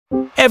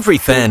Every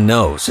fan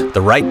knows the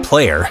right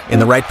player in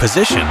the right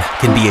position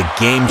can be a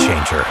game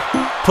changer.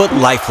 Put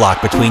LifeLock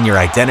between your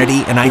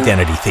identity and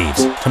identity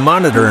thieves to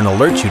monitor and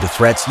alert you to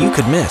threats you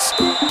could miss.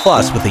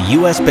 Plus, with a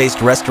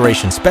U.S.-based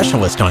restoration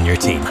specialist on your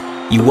team,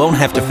 you won't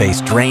have to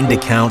face drained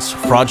accounts,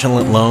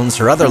 fraudulent loans,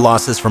 or other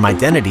losses from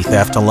identity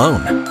theft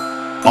alone.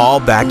 All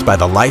backed by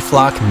the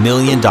LifeLock $1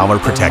 Million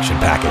Protection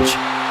Package.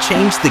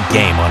 Change the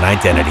game on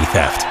identity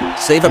theft.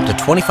 Save up to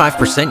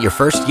 25% your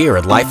first year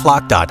at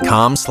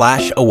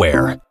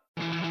LifeLock.com/aware.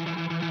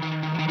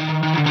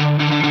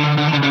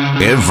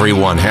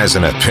 Everyone has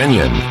an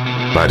opinion,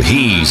 but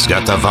he's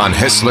got the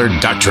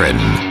VonHaessler Doctrine.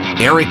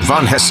 Eric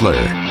VonHaessler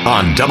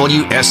on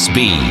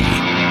WSB.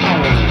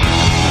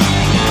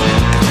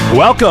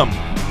 Welcome,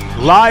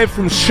 live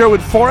from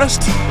Sherwood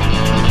Forest.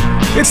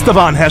 It's the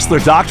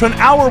VonHaessler Doctrine.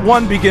 Hour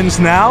one begins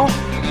now.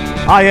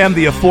 I am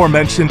the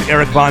aforementioned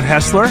Eric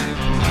VonHaessler.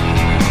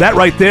 That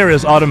right there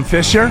is Autumn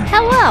Fisher.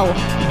 Hello.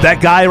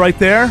 That guy right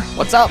there.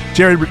 What's up?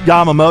 Jared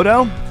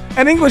Yamamoto.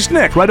 And English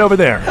Nick right over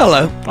there.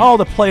 Hello. All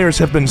the players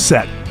have been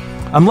set.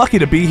 I'm lucky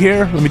to be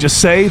here. Let me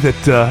just say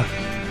that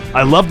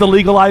I love the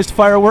legalized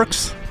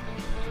fireworks,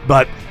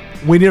 but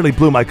we nearly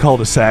blew my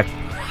cul-de-sac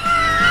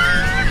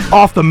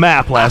off the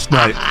map last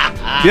night.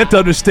 You have to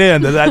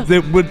understand that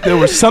there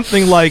was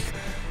something like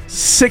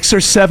 6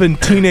 or 7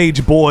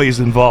 teenage boys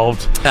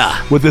involved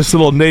with this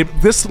little neighbor.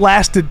 This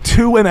lasted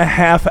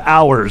 2.5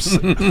 hours.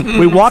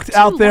 We walked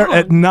out there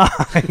at 9.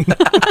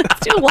 It's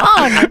too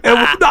long.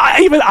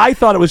 Even I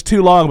thought it was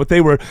too long, but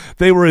they were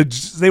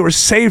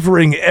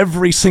savoring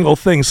every single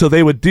thing. So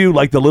they would do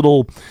like the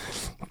little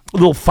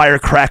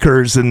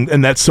firecrackers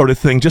and that sort of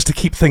thing just to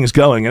keep things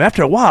going. And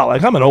after a while,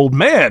 like, I'm an old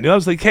man, I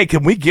was like, hey,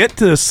 can we get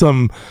to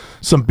some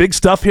big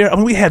stuff here? I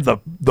mean, we had the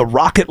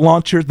rocket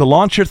launcher, the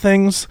launcher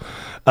things,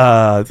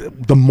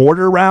 the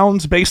mortar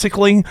rounds,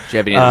 basically. Do you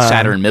have any of the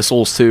Saturn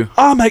missiles too?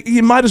 Oh my!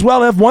 You might as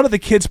well have. One of the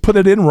kids put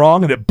it in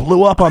wrong, and it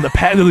blew up on the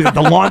pad.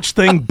 The launch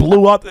thing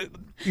blew up.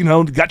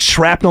 Got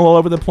shrapnel all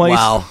over the place.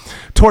 Wow!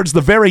 Towards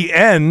the very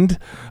end,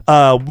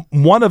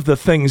 one of the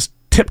things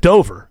tipped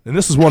over, and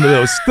this is one of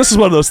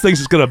those things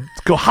that's going to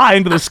go high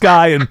into the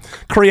sky and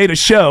create a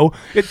show.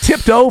 It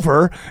tipped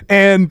over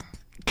and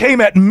came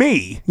at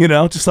me,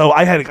 just so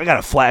I got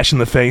a flash in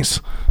the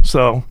face.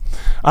 So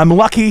I'm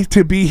lucky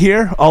to be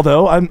here,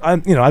 although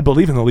I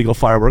believe in the legal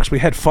fireworks. We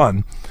had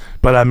fun,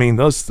 but I mean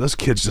those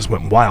kids just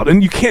went wild,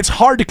 and it's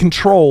hard to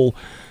control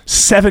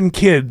 7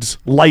 kids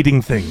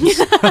lighting things. You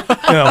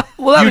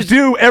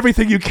do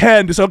everything you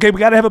can to say, okay, we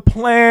got to have a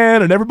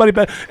plan, and everybody,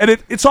 and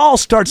it all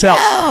starts out.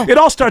 It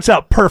all starts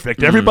out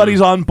perfect. Everybody's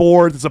on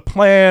board. There's a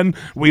plan.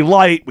 We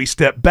light. We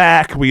step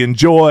back. We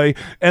enjoy,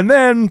 and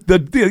then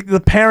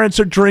the parents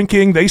are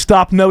drinking. They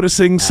stop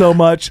noticing so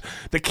much.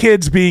 The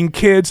kids being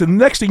kids, and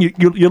the next thing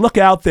you look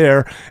out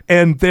there,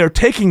 and they're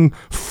taking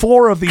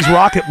 4 of these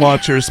rocket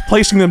launchers,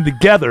 placing them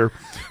together.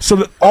 So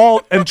that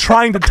and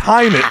trying to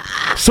time it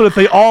so that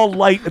they all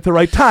light at the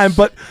right time,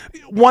 but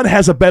one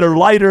has a better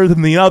lighter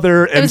than the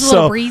other, and it was a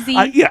little breezy.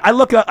 I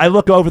look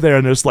over there,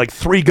 and there's like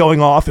 3 going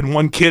off, and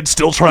one kid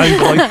still trying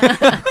to like.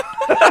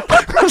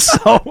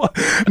 So,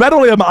 not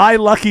only am I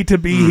lucky to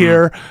be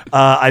here,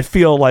 I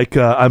feel like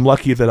I'm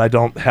lucky that I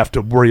don't have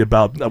to worry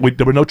about.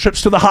 There were no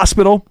trips to the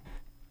hospital.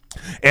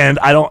 And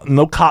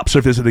no cops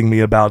are visiting me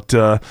about,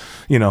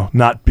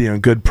 not being a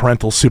good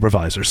parental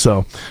supervisor.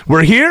 So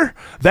we're here.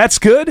 That's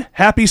good.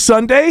 Happy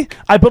Sunday.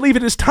 I believe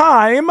it is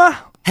time.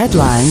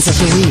 Headlines of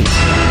the week.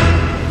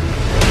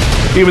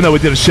 Even though we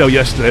did a show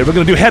yesterday, we're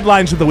going to do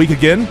headlines of the week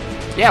again.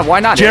 Yeah, why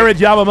not? Jared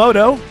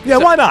Yamamoto. Yeah,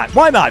 why not?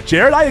 Why not,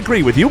 Jared? I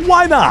agree with you.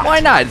 Why not?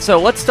 Why not?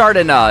 So let's start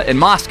in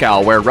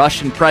Moscow, where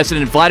Russian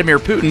President Vladimir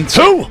Putin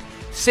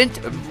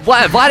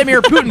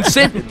Vladimir Putin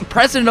sent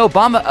President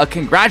Obama a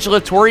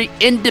congratulatory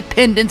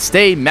Independence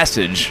Day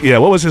message. Yeah,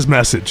 what was his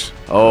message?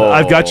 Oh,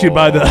 I've got you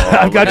by the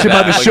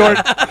short.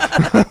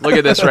 Look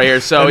at this right here.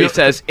 So he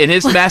says in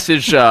his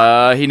message,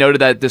 he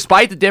noted that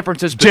despite the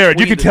differences between Jared,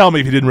 you can tell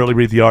me if you didn't really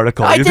read the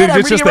article. I did.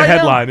 It's just the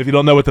headline. If you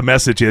don't know what the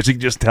message is, you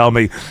can just tell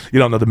me you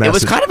don't know the message. It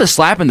was kind of a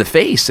slap in the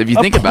face if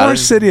you think about it. Of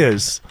course it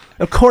is.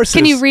 Of course.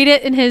 Can you read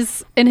it in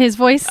his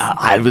voice?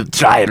 I will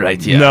try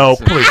right here. No,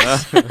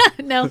 please.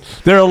 No.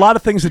 There are a lot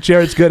of things that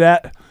Jared's good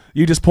at.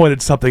 You just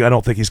pointed something I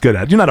don't think he's good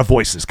at. You're not a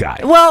voices guy.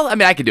 Well, I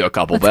mean, I can do a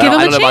couple, but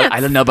I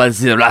don't know about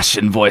the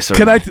Russian voice.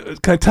 Can I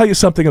tell you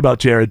something about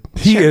Jared?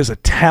 He is a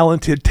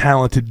talented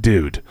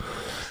dude.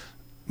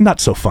 Not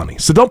so funny.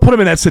 So don't put him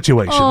in that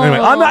situation. Oh.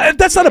 Anyway,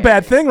 that's not a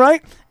bad thing,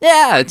 right?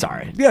 Yeah, it's all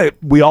right. Yeah,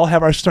 we all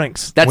have our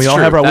strengths. That's we all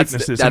true. have our That's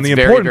weaknesses. very, and the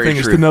very, important very thing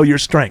is true. to know your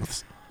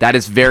strengths. That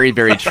is very,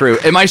 very true.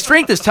 And my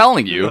strength is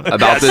telling you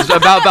about this,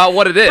 about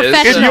what it is.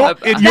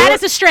 That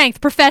is a strength,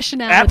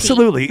 professionality.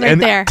 Absolutely. Right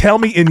and there. Tell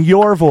me in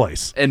your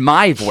voice. In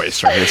my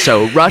voice right here.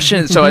 So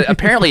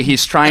apparently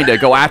he's trying to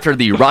go after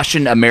the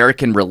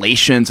Russian-American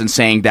relations and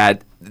saying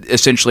that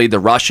essentially the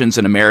Russians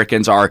and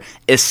Americans are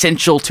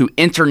essential to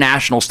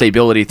international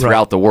stability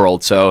throughout the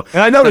world. So,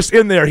 and I noticed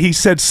in there he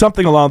said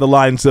something along the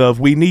lines of,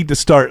 "We need to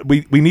start.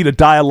 We need a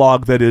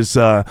dialogue that is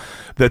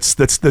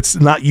that's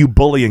not you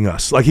bullying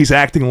us. Like he's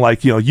acting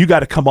like you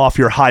got to come off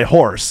your high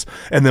horse,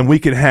 and then we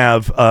can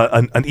have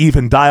an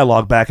even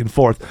dialogue back and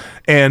forth."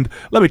 And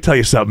let me tell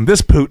you something.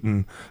 This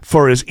Putin,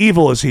 for as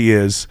evil as he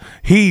is,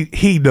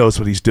 he knows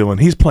what he's doing.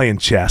 He's playing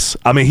chess.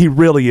 I mean, he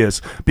really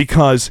is,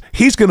 because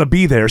he's going to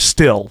be there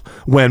still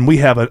when we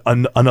have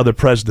another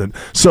president.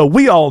 So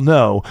we all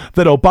know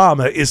that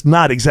Obama is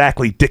not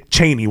exactly Dick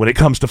Cheney when it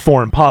comes to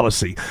foreign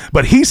policy,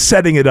 but he's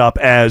setting it up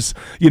as,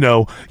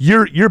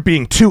 you're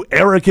being too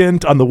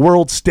arrogant on the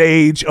world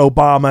stage,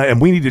 Obama,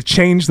 and we need to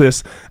change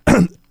this.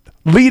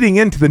 Leading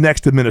into the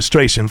next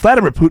administration,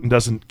 Vladimir Putin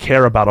doesn't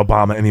care about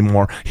Obama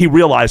anymore. He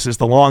realizes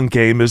the long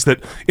game is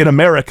that in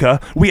America,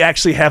 we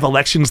actually have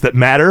elections that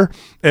matter,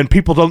 and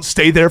people don't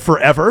stay there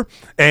forever.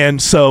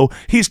 And so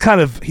he's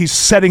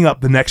setting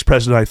up the next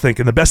president, I think.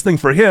 And the best thing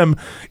for him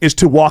is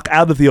to walk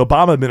out of the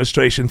Obama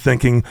administration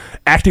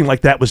acting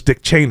like that was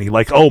Dick Cheney.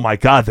 Like, oh my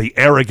God, the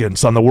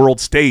arrogance on the world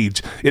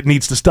stage, it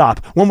needs to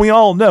stop. When we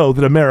all know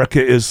that America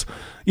is,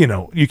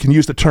 you can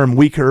use the term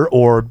weaker,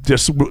 or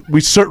just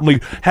we certainly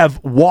have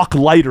walk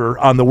lighter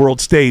on the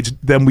world stage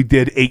than we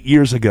did 8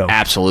 years ago.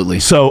 Absolutely.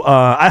 So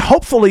I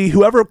hopefully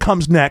whoever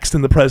comes next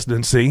in the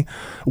presidency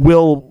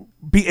will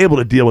be able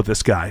to deal with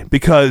this guy,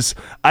 because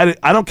I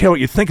don't care what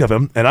you think of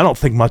him, and I don't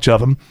think much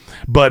of him,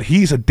 but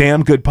he's a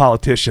damn good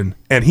politician,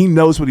 and he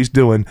knows what he's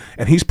doing,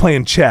 and he's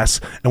playing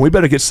chess, and we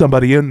better get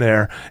somebody in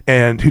there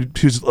and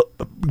who's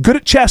good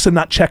at chess and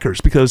not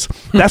checkers, because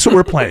that's what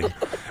we're playing.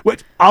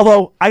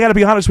 Although I got to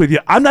be honest with you,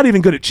 I'm not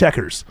even good at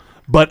checkers.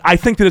 But I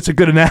think that it's a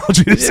good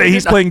analogy to say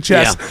he's playing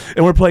chess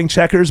and we're playing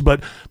checkers.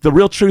 But the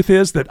real truth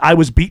is that I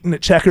was beaten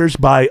at checkers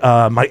by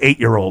my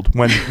 8-year-old.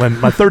 When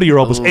my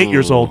 30-year-old was 8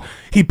 years old,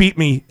 he beat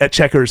me at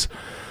checkers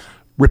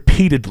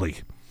repeatedly.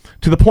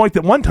 To the point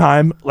that one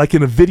time, like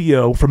in a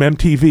video from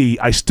MTV,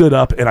 I stood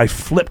up and I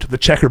flipped the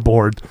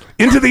checkerboard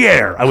into the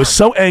air. I was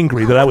so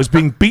angry that I was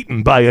being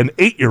beaten by an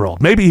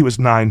 8-year-old. Maybe he was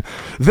 9.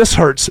 This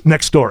hurts.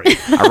 Next story.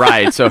 All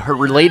right, so her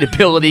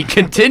relatability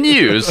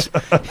continues.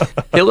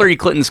 Hillary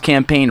Clinton's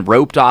campaign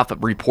roped off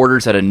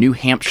reporters at a New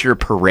Hampshire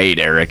parade,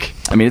 Eric.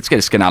 I mean, it's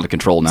getting out of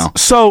control now.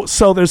 So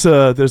there's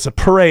a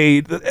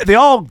parade. They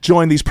all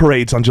join these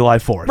parades on July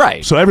 4th.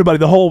 Right. So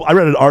everybody, I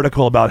read an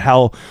article about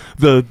how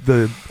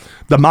the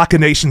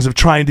machinations of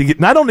trying to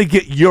not only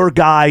get your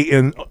guy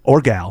or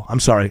gal,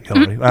 I'm sorry,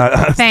 Hillary.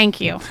 Thank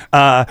you.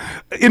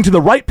 Into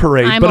the right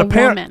parade. I'm but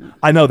a woman.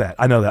 I know that.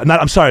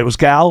 I'm sorry, it was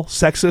gal,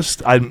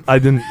 sexist. I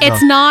didn't.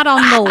 It's not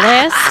on the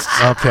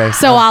list. Okay.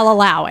 So I'll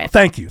allow it.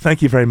 Thank you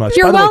very much.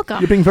 You're By the way, welcome.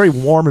 you're being very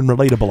warm and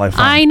relatable, I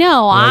find. I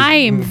know.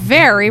 I'm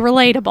very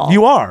relatable.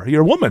 You are.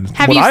 You're a woman.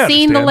 Have what you I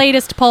seen the understand.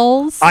 latest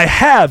polls? I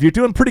have. You're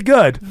doing pretty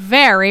good.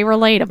 Very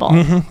relatable.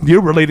 Mm-hmm.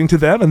 You're relating to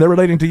them, and they're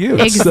relating to you.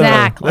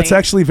 Exactly. That's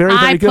actually very,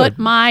 very good. I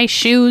put my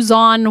shoes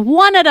on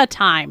one at a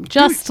time,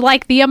 just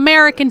like the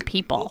American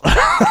people.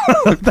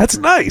 That's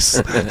nice.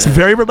 It's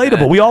very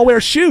relatable. We all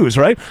wear shoes,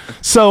 right?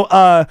 So,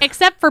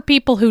 except for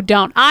people who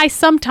don't. I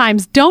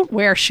sometimes don't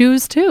wear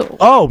shoes too.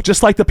 Oh,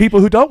 just like the people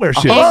who don't wear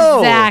shoes.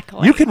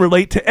 Exactly. You can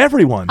relate to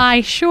everyone.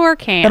 I sure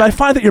can. And I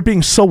find that you're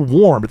being so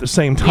warm at the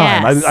same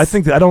time. Yes. I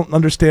think that I don't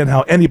understand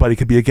how anybody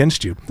could be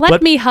against you.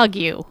 Let me hug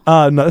you.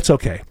 No, that's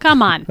okay.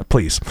 Come on.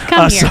 Please.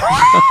 Come here.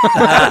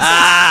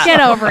 Get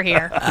over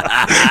here.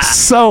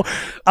 So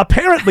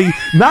apparently,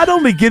 not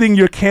only getting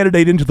your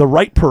candidate into the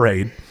right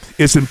parade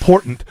is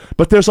important,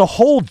 but there's a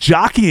whole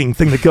jockeying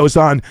thing that goes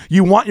on.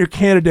 You want your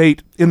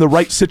candidate in the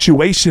right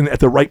situation at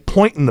the right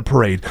point in the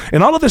parade.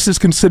 And all of this is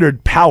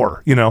considered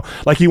power,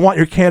 like you want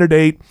your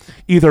candidate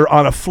either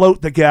on a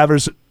float that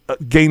gets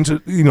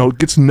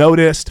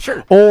noticed,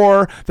 sure,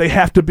 or they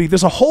have to be,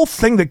 there's a whole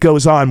thing that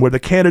goes on where the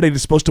candidate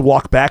is supposed to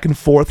walk back and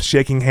forth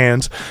shaking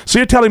hands. So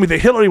you're telling me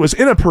that Hillary was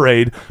in a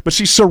parade, but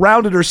she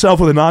surrounded herself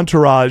with an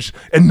entourage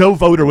and no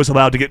voter was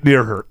allowed to get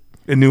near her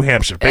in New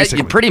Hampshire,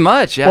 basically. Pretty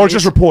much, yeah. Or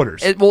just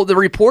reporters. The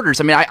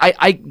reporters. I mean,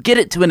 I get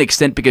it to an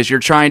extent, because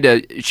she's trying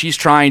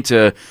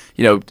to,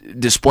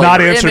 display not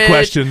her answer image.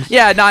 questions.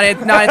 Yeah, not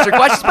answer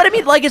questions. But I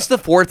mean, like, it's the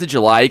 4th of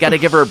July. You got to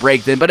give her a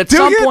break then. But at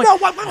some point,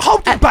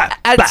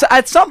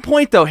 at some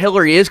point, though,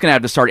 Hillary is going to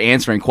have to start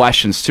answering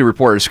questions to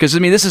reporters, because I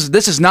mean, this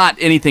is not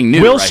anything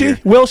new. Will right she? Here.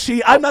 Will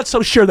she? I'm not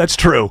so sure that's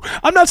true.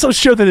 I'm not so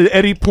sure that at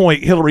any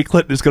point Hillary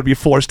Clinton is going to be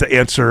forced to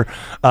answer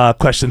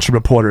questions from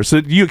reporters.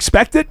 So do you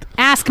expect it?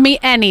 Ask me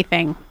anything.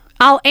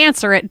 I'll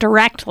answer it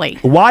directly.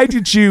 Why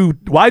did you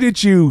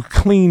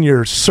clean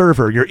your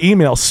server, your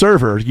email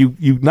server?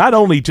 You not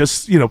only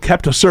just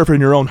kept a server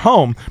in your own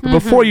home, but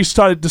before you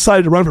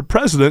decided to run for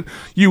president,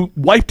 you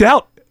wiped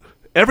out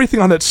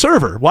everything on that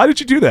server. Why did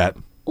you do that?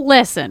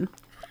 Listen,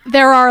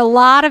 there are a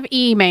lot of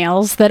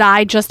emails that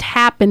I just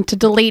happened to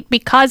delete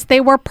because they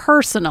were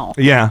personal.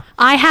 Yeah.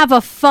 I have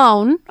a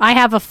phone.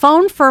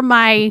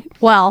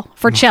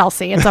 For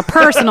Chelsea. It's a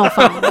personal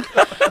phone.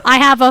 I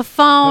have a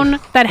phone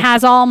that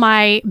has all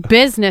my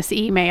business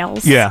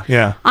emails. Yeah,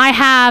 yeah. I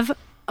have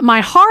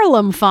my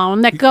Harlem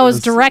phone that goes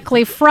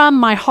directly from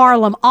my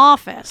Harlem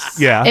office.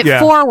 Yeah, it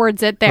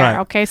forwards it there. Right.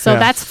 Okay, so Yeah.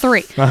 that's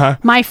 3. Uh-huh.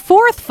 My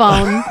 4th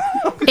phone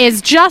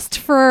is just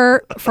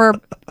for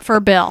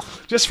Bill.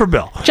 Just for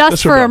Bill.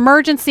 Just for Bill.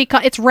 emergency.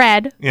 It's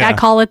red. Yeah. I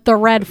call it the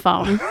red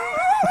phone.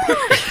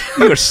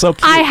 You are so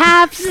cute. I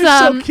have You're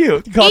some so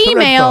cute. You call it the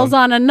red emails phone.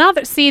 on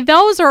another. See,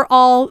 those are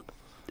all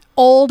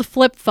old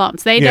flip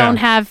phones. They Yeah. don't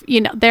have,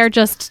 they're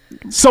just.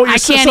 So I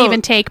can't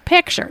even take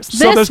pictures.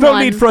 So This there's no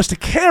one, need for us to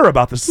care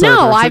about the servers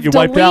No, that I've you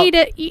wiped out.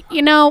 deleted.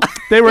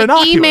 They were the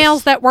innocuous.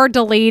 emails that were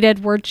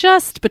deleted were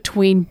just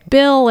between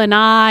Bill and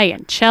I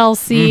and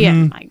Chelsea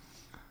and my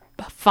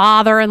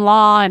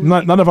father-in-law and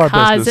None of our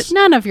cousin. business.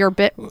 None of your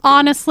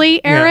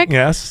honestly, Eric.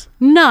 Yeah, yes.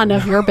 None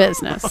of your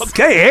business.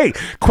 Okay, hey,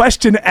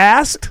 question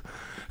asked,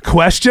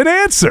 question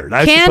answered.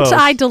 Can't suppose.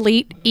 I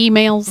delete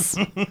emails?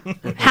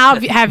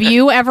 Have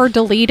you ever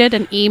deleted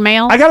an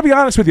email? I got to be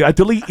honest with you. I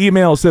delete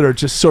emails that are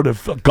just sort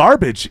of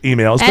garbage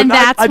emails. And but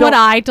that's I don't, what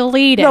I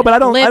deleted. No, but I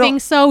don't. Living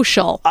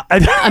social. I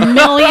 1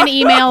 million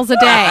emails a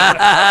day.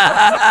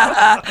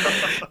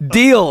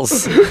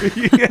 Deals.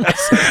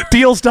 Yes.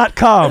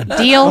 Deals.com.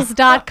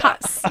 Deals.com.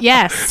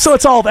 Yes. So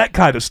it's all that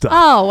kind of stuff.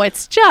 Oh,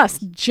 it's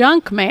just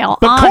junk mail.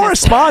 But honestly.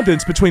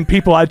 correspondence between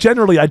people, I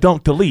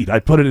don't delete. I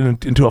put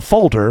it into a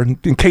folder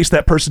in case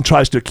that person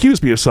tries to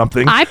accuse me of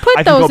something. I put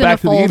can go those in a back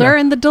to the folder email.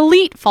 in the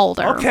delete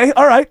folder. Okay,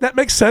 all right, that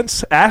makes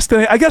sense.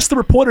 I guess the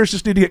reporters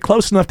just need to get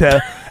close enough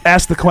to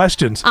ask the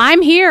questions.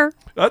 I'm here.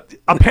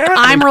 Apparently,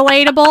 I'm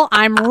relatable.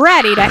 I'm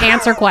ready to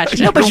answer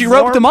questions. No, but you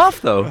roped them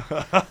off, though.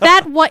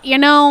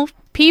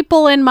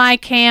 People in my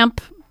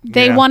camp,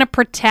 they Yeah. want to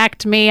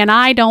protect me, and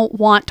I don't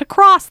want to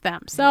cross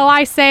them. So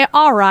I say,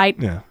 all right,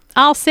 Yeah.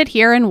 I'll sit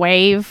here and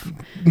wave.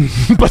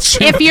 But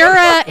If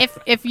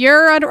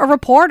you're a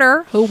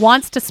reporter who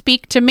wants to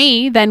speak to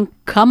me, then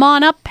come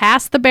on up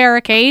past the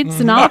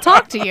barricades, and I'll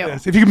talk to you.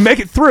 if you can make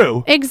it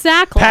through,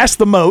 Exactly. past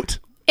the moat.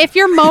 If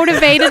you're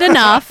motivated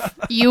enough,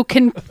 you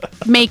can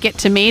make it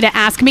to me to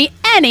ask me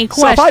any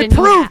So if question. I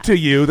prove to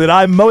you that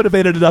I'm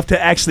motivated enough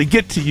to actually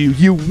get to you,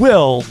 you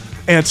will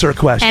answer a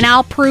question. And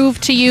I'll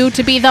prove to you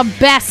to be the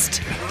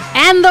best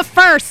and the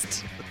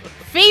first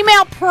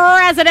female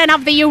president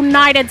of the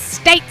United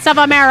States of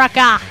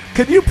America.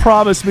 Can you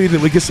promise me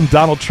that we get some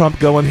Donald Trump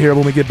going here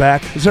when we get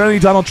back? Is there any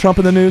Donald Trump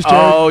in the news,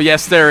 Jared? Oh,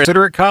 yes, there is.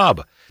 Consider it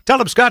Cobb.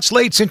 Tell him Scott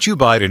Slade sent you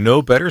by to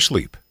know better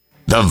sleep.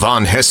 The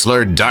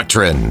VonHaessler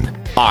Doctrine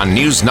on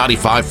News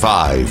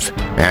 95.5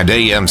 and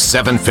AM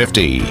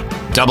 750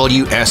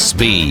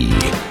 WSB.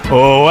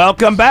 Oh,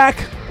 welcome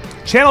back.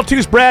 Channel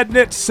 2's Brad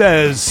Nitz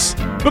says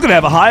we're going to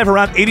have a high of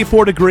around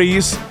 84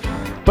 degrees,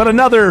 but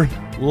another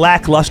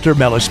lackluster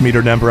Mellish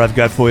meter number I've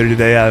got for you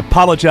today. I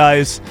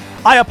apologize,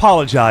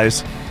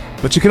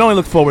 but you can only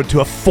look forward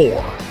to a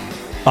 4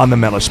 on the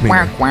Mellish meter.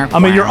 I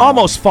mean, you're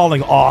almost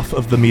falling off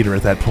of the meter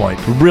at that point.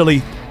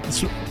 Really,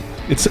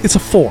 it's a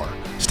 4.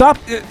 Stop.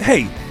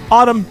 Hey,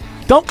 Autumn,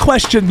 don't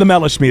question the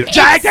Mellish meter. But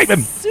I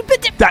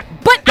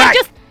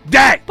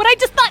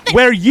just thought that.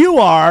 Where you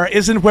are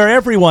isn't where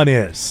everyone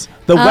is.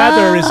 The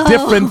weather is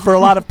different for a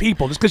lot of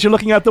people. Just because you're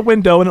looking out the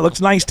window and it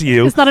looks nice to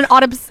you. It's not an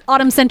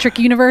autumn-centric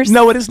universe.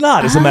 No, it is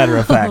not, as a matter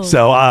of fact.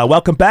 So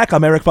welcome back.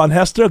 I'm Eric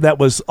VonHaessler. That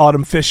was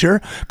Autumn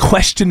Fisher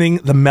questioning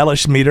the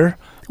Mellish meter.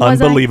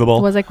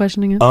 Unbelievable. Was I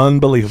questioning it?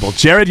 Unbelievable.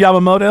 Jared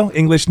Yamamoto,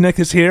 English Nick,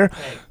 is here.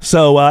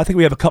 So I think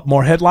we have a couple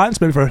more headlines,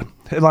 maybe for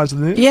headlines of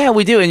the news. Yeah,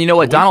 we do. And you know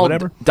what?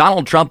 Whatever.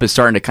 Donald Trump is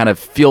starting to kind of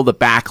feel the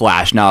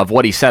backlash now of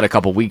what he said a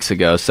couple weeks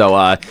ago.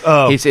 So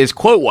his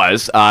quote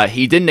was,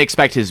 he didn't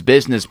expect his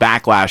business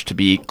backlash to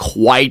be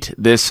quite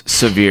this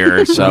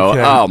severe. So,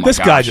 Okay. oh my this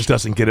gosh. guy just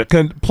doesn't get it.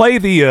 Can play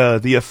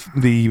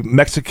the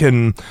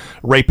Mexican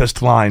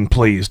rapist line,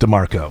 please,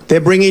 DeMarco. They're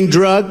bringing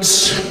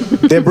drugs,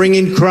 they're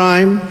bringing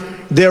crime,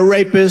 they're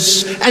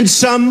rapists, and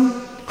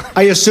some,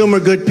 I assume, are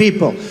good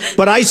people.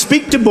 But I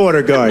speak to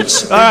border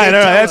guards. All right,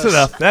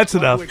 that's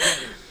enough.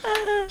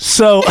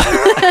 So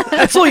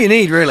That's all you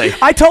need, really.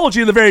 I told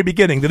you in the very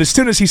beginning that as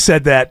soon as he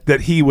said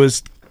that he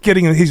was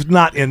he's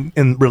not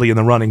really in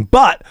the running.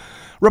 But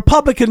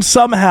Republicans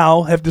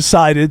somehow have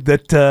decided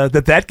that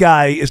that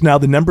guy is now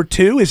the number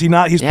 2. Is he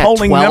not? He's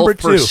polling number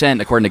 2.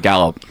 12% according to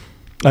Gallup.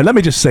 Let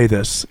me just say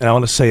this, and I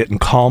want to say it in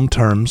calm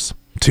terms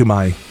to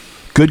my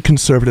good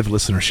conservative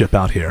listenership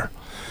out here.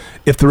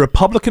 If the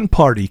Republican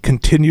Party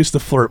continues to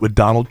flirt with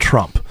Donald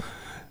Trump,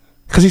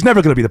 because he's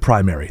never going to be the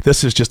primary.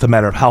 This is just a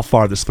matter of how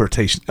far this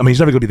flirtation... I mean, he's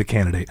never going to be the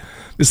candidate.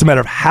 It's a matter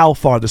of how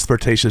far this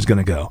flirtation is going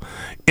to go.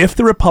 If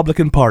the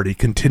Republican Party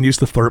continues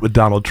to flirt with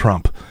Donald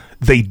Trump,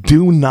 they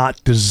do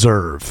not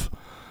deserve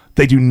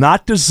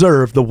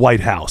the White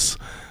House.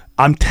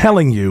 I'm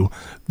telling you,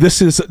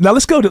 This is now.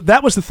 Let's go to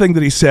that. Was the thing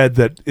that he said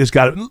that is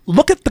got it.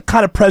 Look at the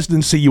kind of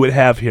presidency you would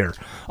have here.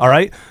 All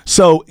right.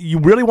 So you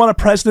really want a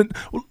president?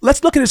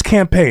 Let's look at his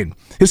campaign.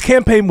 His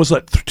campaign was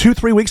like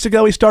 2-3 weeks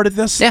ago. He started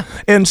this. Yeah.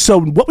 And so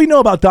what we know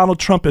about Donald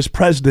Trump as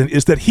president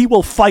is that he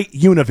will fight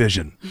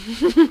Univision.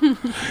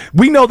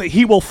 We know that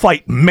he will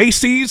fight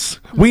Macy's.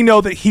 We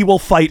know that he will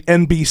fight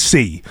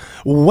NBC.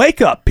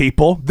 Wake up,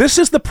 people. This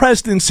is the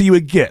presidency you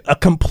would get. A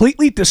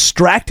completely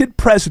distracted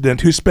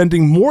president who's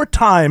spending more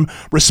time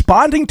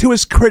responding to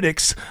his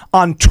critics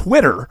on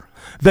Twitter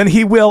than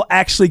he will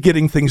actually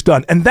getting things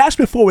done. And that's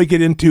before we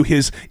get into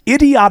his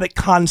idiotic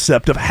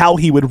concept of how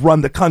he would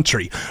run the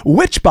country,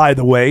 which, by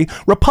the way,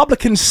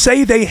 Republicans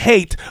say they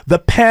hate the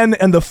pen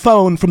and the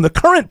phone from the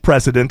current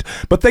president,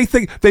 but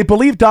they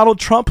believe Donald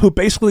Trump, who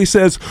basically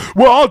says,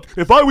 well,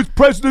 if I was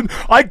president,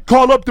 I'd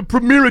call up the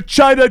premier of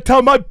China and tell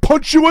him I'd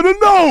punch you in the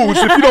nose.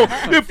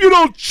 If you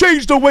don't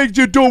change the way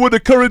you're doing with the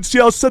currency,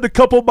 I'll send a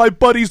couple of my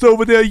buddies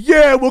over there.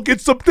 Yeah, we'll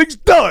get some things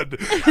done.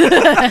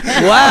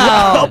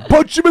 Wow. I'll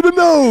punch him in the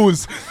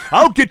nose.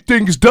 I'll get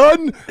things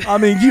done. I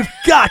mean, you've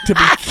got to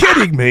be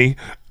kidding me.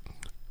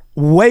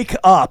 Wake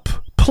up.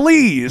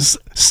 Please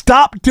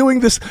stop doing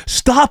this.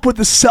 Stop with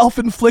the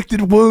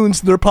self-inflicted wounds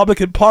in the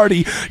Republican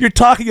Party. You're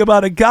talking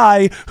about a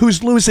guy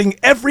who's losing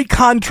every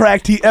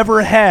contract he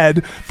ever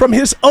had from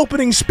his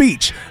opening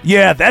speech.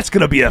 Yeah, that's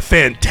going to be a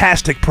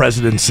fantastic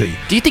presidency.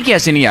 Do you think he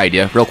has any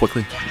idea, real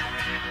quickly?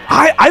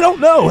 I don't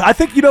know. I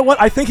think, you know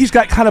what? I think he's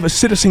got kind of a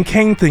Citizen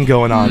Kane thing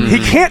going on. He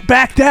can't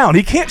back down.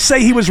 He can't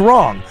say he was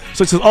wrong.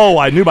 So he says, oh,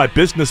 I knew my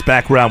business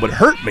background would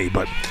hurt me.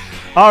 But,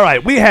 all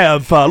right, we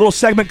have a little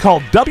segment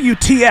called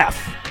WTF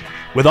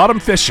with Autumn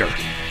Fisher,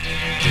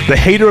 the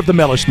hater of the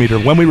Mellish meter,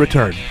 when we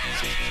return.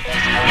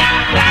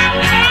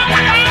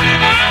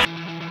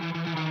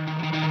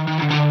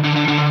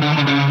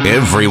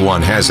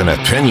 Everyone has an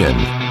opinion,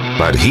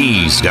 but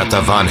he's got the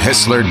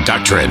VonHaessler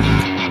Doctrine.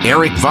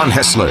 Eric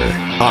VonHaessler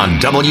on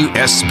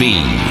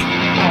WSB.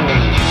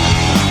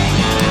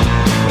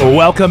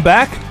 Welcome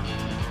back.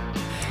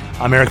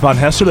 I'm Eric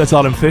VonHaessler. That's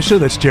Autumn Fisher.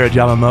 That's Jared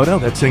Yamamoto.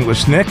 That's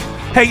English Nick.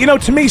 Hey, you know,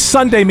 to me,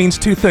 Sunday means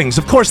two things.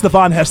 Of course, the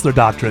VonHaessler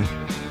Doctrine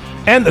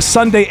and the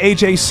Sunday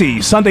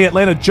AJC, Sunday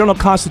Atlanta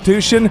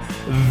Journal-Constitution.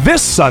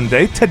 This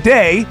Sunday,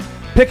 today,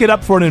 pick it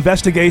up for an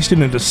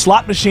investigation into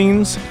slot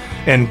machines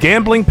and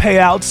gambling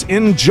payouts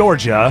in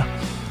Georgia.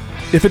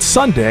 If it's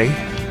Sunday,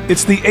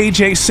 it's the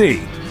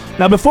AJC.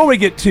 Now, before we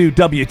get to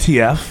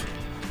WTF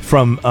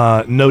from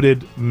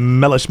noted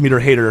Mellish meter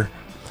hater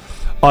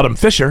Autumn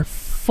Fisher.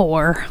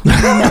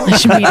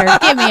 Mellish meter.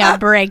 Give me a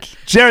break.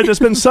 Jared, there's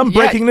been some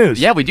breaking news.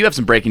 Yeah, we do have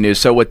some breaking news.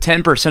 So with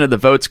 10% of the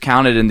votes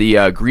counted in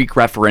the Greek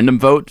referendum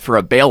vote for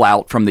a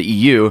bailout from the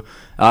EU,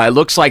 it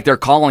looks like they're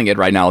calling it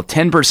right now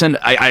 10%.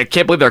 I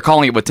can't believe they're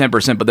calling it with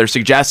 10%, but they're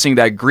suggesting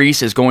that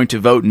Greece is going to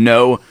vote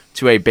no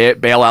to a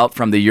bailout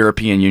from the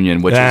European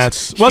Union, which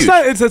is huge. Well,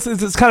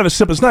 it's kind of a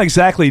simple. It's not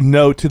exactly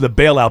no to the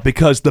bailout,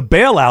 because the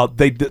bailout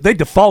they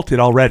defaulted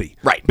already,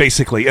 right?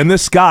 Basically, and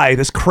this guy,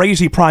 this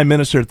crazy prime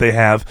minister that they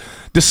have,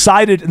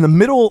 decided in the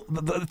middle,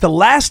 the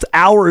last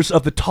hours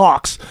of the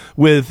talks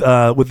with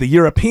the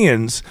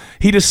Europeans,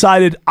 he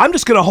decided, I'm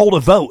just going to hold a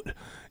vote,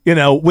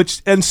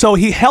 and so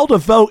he held a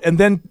vote and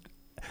then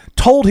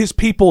told his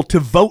people to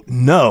vote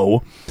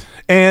no,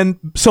 and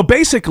so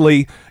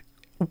basically,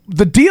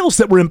 the deals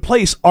that were in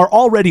place are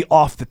already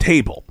off the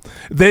table.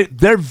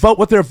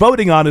 What they're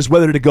voting on is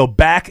whether to go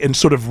back and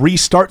sort of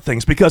restart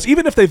things, because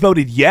even if they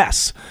voted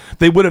yes,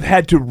 they would have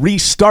had to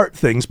restart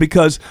things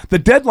because the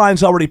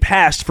deadline's already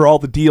passed for all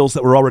the deals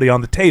that were already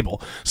on the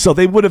table. So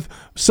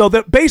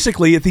that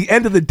basically at the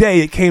end of the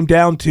day, it came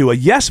down to a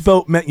yes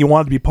vote meant you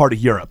wanted to be part of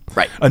Europe.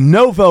 Right. A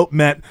no vote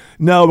meant,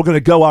 no, we're going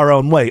to go our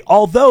own way.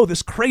 Although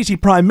this crazy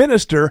prime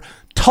minister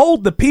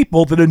told the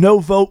people that a no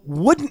vote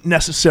wouldn't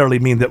necessarily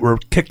mean that we're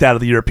kicked out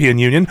of the European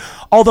Union,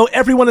 although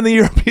everyone in the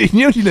European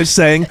Union is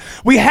saying,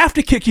 we have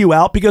to kick you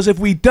out, because if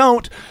we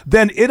don't,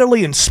 then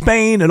Italy and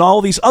Spain and all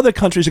these other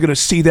countries are going to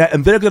see that,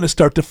 and they're going to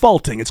start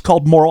defaulting. It's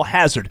called moral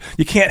hazard.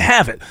 You can't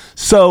have it.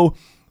 So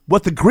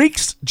what the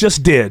Greeks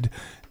just did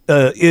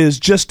is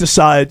just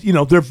decide,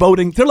 they're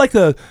voting. They're like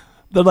the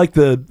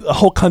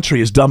whole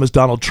country is dumb as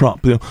Donald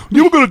Trump.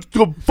 You were going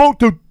to vote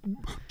to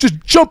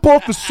just jump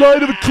off the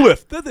side of a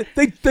cliff.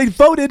 They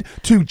voted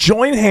to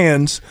join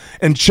hands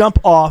and jump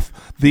off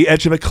the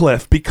edge of a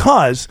cliff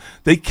because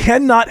they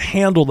cannot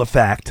handle the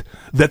fact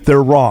that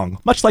they're wrong.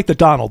 Much like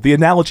the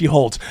analogy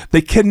holds.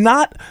 They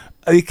cannot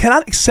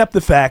accept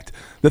the fact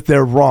that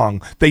they're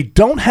wrong. They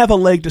don't have a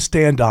leg to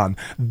stand on.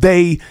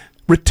 They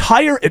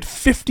retire at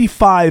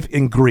 55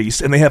 in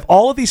Greece, and they have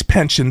all of these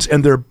pensions,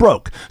 and they're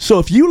broke. So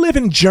if you live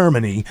in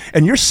Germany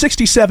and you're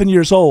 67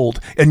 years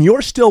old and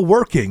you're still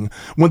working,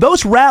 when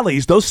those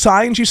rallies, those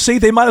signs you see,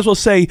 they might as well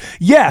say,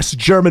 yes,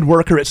 German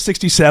worker at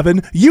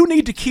 67, you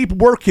need to keep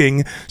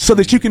working so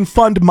that you can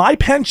fund my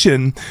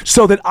pension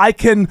so that I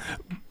can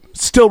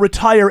still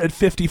retire at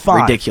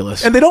 55.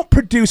 Ridiculous. And they don't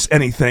produce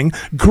anything.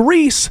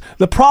 Greece,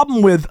 the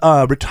problem with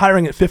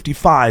retiring at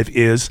 55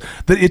 is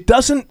that it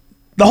doesn't,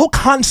 the whole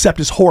concept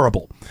is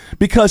horrible.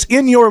 Because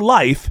in your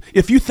life,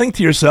 if you think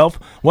to yourself,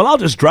 well, I'll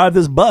just drive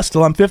this bus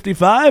till I'm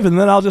 55 and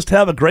then I'll just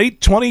have a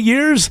great 20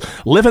 years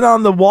living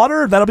on the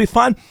water, that'll be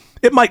fine.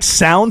 It might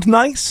sound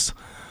nice,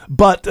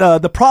 but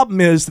the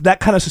problem is that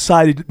kind of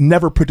society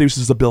never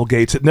produces a Bill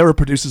Gates. It never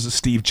produces a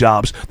Steve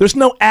Jobs. There's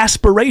no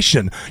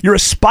aspiration. You're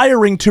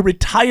aspiring to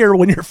retire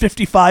when you're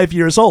 55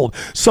 years old.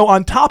 So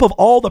on top of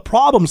all the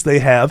problems they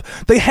have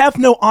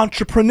no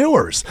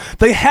entrepreneurs.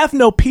 They have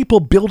no people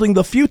building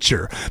the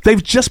future.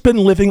 They've just been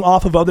living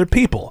off of other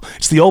people.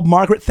 It's the old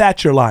Margaret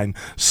Thatcher line.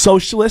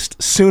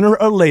 Socialists, sooner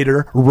or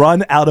later,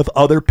 run out of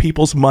other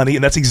people's money,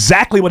 and that's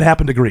exactly what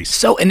happened to Greece.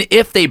 So, and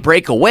if they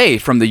break away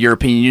from the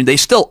European Union, they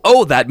still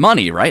owe that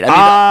money, right?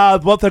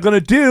 What they're going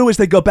to do is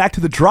they go back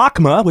to the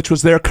drachma, which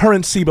was their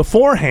currency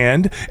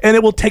beforehand, and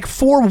it will take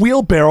 4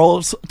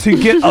 wheelbarrows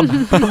to get a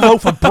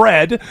loaf of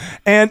bread.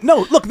 And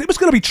no, look, it was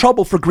going to be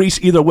trouble for Greece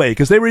either way,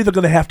 because they were either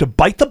going to have to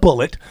bite the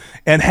bullet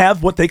and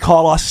have what they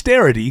call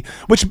austerity,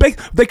 which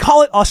they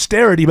call it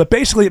austerity, but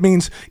basically it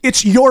means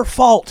it's your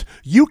fault.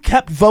 You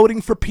kept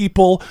voting for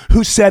people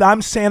who said,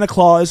 I'm Santa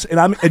Claus,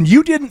 and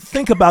you didn't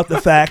think about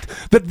the fact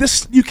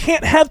that you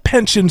can't have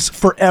pensions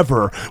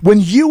forever when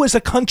you as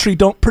a country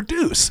don't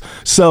produce.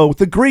 So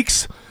the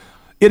Greeks,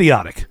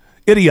 idiotic.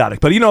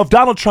 But if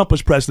Donald Trump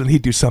was president,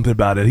 he'd do something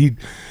about it.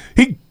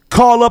 He'd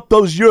call up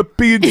those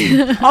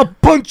Europeans. I'll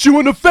punch you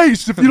in the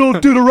face if you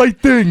don't do the right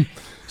thing.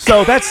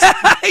 So that's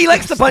he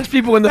likes to punch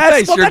people in the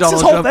face.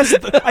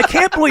 I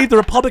can't believe the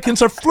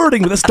Republicans are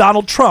flirting with this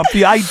Donald Trump.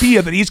 The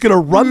idea that he's going to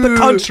run the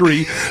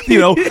country.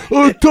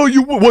 I'll tell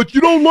you what,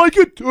 you don't like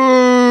it.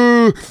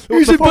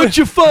 He's a bunch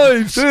of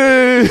fives.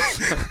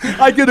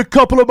 I get a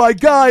couple of my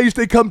guys.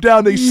 They come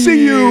down. They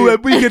see you,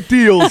 and we get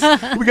deals.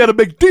 We got to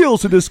make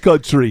deals in this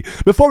country.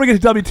 Before we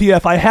get to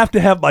WTF, I have to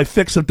have my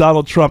fix of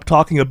Donald Trump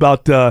talking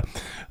about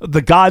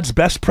the God's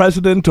best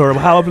president, or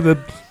however the.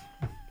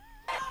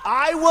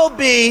 I will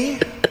be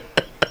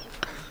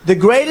the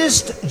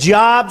greatest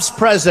jobs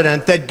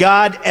president that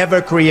God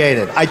ever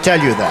created. I tell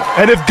you that.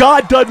 And if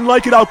God doesn't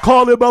like it, I'll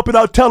call him up and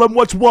I'll tell him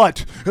what's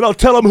what. And I'll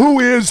tell him who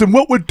is and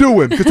what we're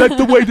doing, because that's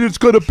the way that it's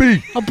going to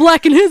be. I'll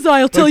blacken his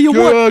eye, I'll tell you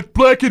what.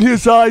 Blacken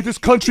his eye. This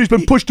country's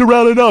been pushed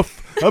around enough.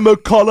 I'm going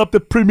to call up the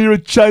premier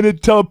of China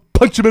and tell him,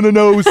 punch him in the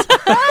nose.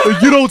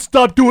 You don't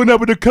stop doing that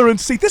with the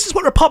currency. This is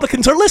what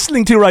Republicans are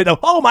listening to right now.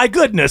 Oh, my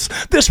goodness.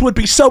 This would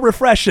be so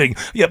refreshing.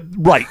 Yeah,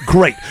 right.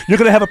 Great. You're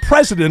going to have a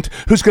president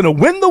who's going to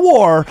win the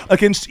war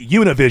against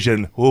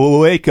Univision.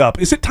 Wake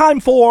up. Is it time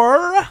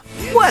for...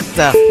 What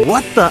the?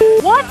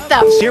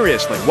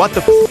 Seriously, what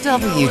the?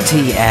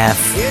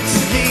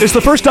 WTF. Is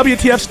the first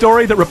WTF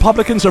story that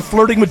Republicans are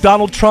flirting with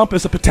Donald Trump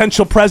as a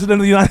potential president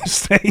of the United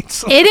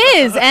States? It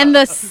is. And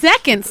the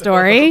second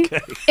story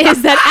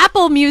is that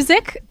Apple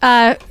Music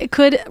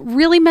could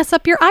really mess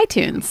up your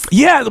iTunes.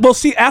 Yeah, well,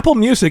 see, Apple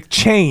Music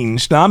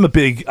changed. Now,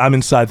 I'm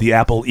inside the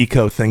Apple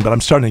eco thing, but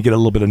I'm starting to get a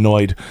little bit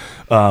annoyed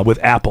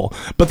with Apple.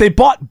 But they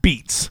bought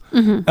Beats,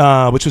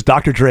 which was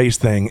Dr. Dre's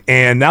thing,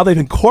 and now they've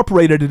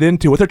incorporated it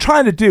into what they're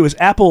trying to do is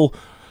Apple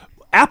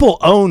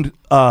owned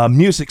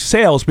music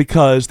sales,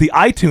 because the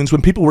iTunes,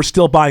 when people were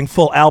still buying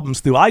full albums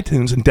through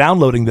iTunes and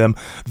downloading them,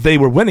 they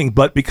were winning.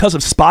 But because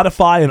of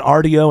Spotify and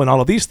RDO and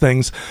all of these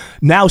things,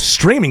 now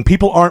streaming,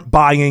 people aren't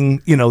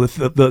buying,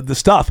 the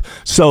stuff.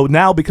 So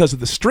now, because of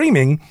the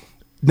streaming,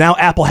 now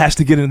Apple has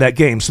to get into that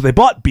game. So they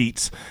bought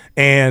Beats,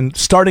 and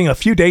starting a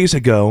few days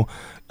ago,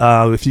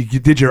 if you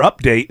did your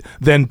update,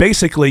 then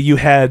basically you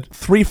had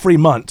 3 free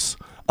months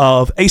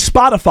of a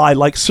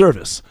Spotify-like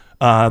service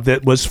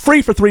that was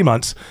free for 3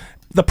 months.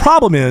 The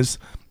problem is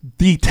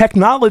the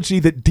technology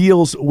that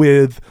deals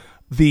with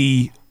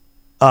the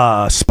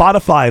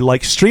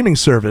Spotify-like streaming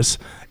service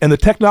and the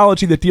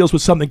technology that deals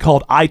with something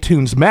called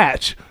iTunes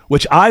Match,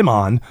 which I'm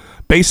on,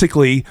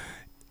 basically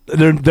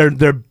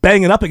they're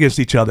banging up against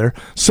each other.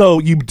 So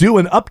you do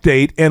an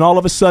update, and all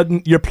of a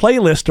sudden your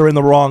playlists are in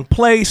the wrong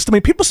place. I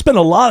mean, people spend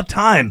a lot of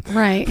time.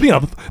 Right.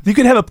 You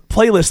can have a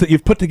playlist that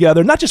you've put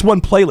together, not just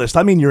one playlist.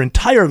 I mean, your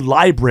entire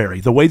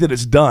library, the way that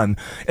it's done,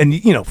 and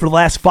for the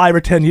last 5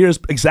 or 10 years,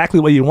 exactly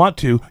the way you want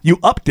to. You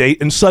update,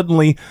 and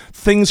suddenly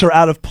things are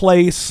out of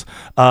place.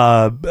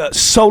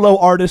 Solo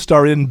artists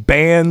are in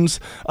bands.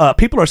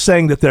 People are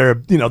saying that they're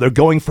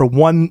going for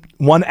one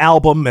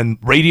album,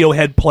 and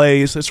Radiohead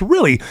plays. It's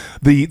really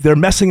they're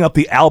messing up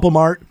the album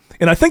art.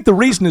 And I think the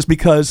reason is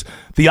because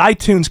the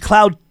iTunes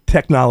cloud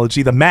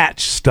technology, the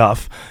Match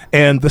stuff,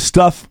 and the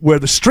stuff where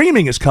the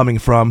streaming is coming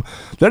from,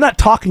 they're not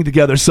talking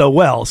together so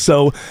well.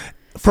 So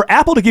for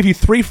Apple to give you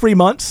 3 free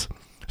months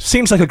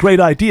seems like a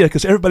great idea,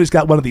 because everybody's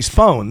got one of these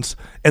phones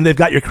and they've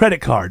got your credit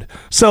card.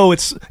 So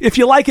it's, if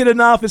you like it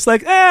enough, it's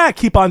like,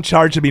 keep on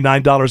charging me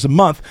 $9 a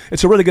month.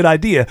 It's a really good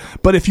idea.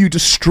 But if you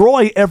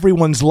destroy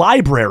everyone's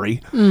library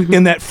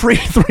in that free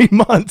 3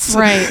 months,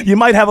 right, you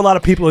might have a lot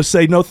of people who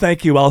say, no,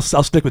 thank you, I'll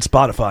stick with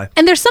Spotify.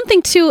 And there's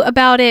something, too,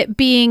 about it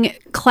being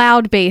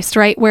cloud-based,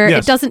 right, where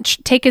it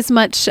doesn't take as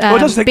much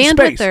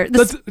bandwidth.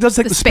 It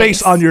doesn't take the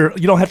space on you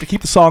don't have to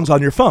keep the songs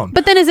on your phone.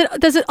 But then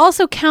does it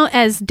also count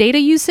as data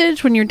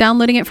usage when you're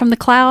downloading it it from the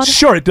cloud?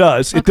 Sure, it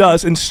does. It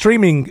does, and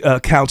streaming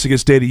counts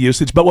against data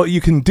usage. But what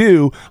you can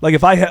do, like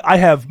if I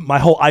have my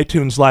whole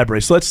iTunes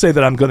library, so let's say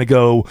that I'm going to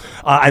go,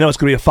 I know it's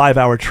going to be a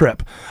 5-hour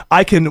trip.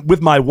 I can,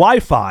 with my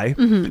Wi-Fi,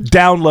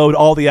 download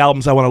all the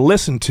albums I want to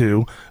listen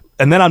to,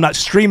 and then I'm not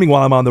streaming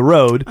while I'm on the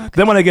road. Okay.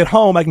 Then when I get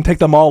home, I can take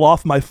them all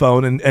off my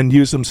phone and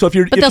use them. So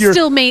but they'll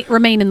still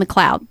remain in the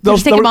cloud. They'll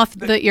just take them off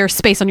your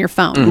space on your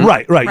phone.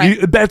 Mm-hmm.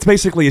 Right. That's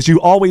basically is you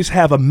always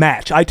have a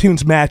match.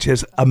 iTunes Match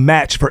has a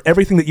match for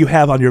everything that you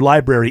have on your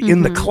library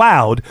in the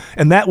cloud,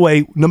 and that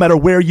way, no matter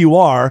where you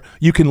are,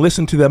 you can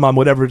listen to them on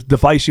whatever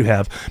device you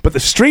have. But the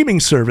streaming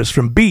service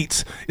from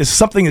Beats is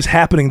something is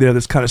happening there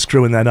that's kind of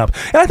screwing that up.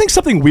 And I think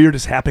something weird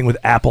is happening with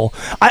Apple.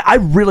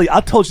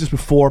 I've told you this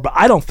before, but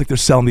I don't think they're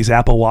selling these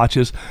Apple Watches.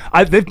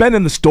 They've been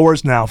in the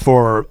stores now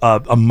for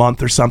a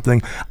month or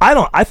something.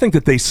 I think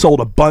that they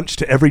sold a bunch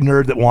to every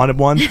nerd that wanted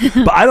one,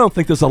 but I don't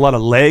think there's a lot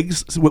of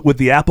legs with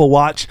the Apple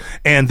Watch,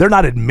 and they're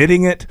not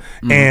admitting it,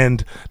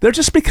 and they're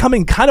just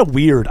becoming kind of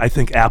weird. I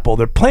think Apple,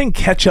 they're playing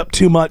catch up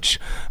too much.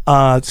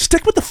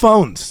 Stick with the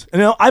phones.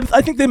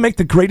 I think they make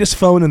the greatest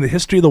phone in the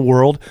history of the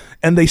world,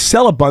 and they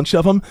sell a bunch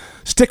of them.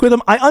 Stick with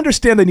them. I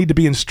understand they need to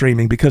be in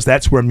streaming because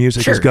that's where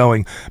music is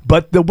going,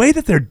 but the way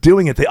that they're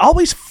doing it, they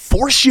always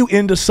force you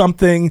into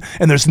something,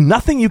 and there's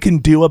nothing you can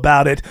do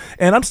about it,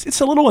 and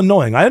it's a little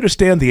annoying. I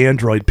understand the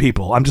Android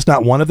people. I'm just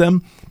not one of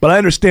them, but I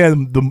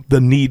understand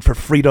the need for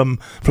freedom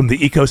from the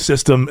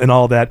ecosystem and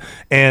all that.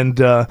 And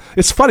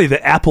it's funny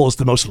that Apple is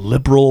the most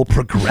liberal,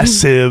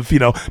 progressive,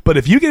 but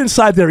if you get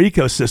inside their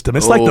ecosystem,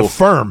 it's like the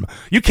firm.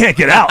 You can't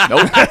get out.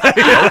 Nope.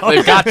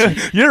 They've got you.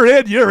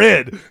 You're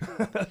in.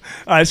 All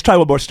right, let's try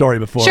one more story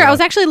before. Sure, I was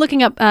actually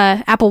looking up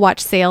Apple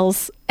Watch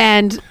sales,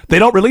 and they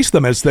don't release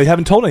them as they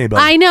haven't told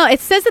anybody. I know. It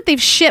says that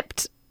they've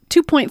shipped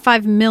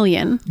 2.5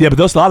 million. Yeah, but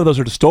a lot of those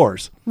are to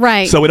stores.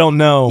 Right. So we don't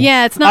know.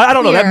 Yeah, it's not I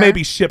don't know. clear. That may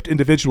be shipped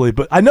individually,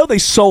 but I know they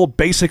sold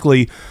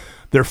basically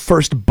their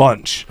first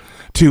bunch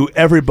to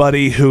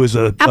everybody who is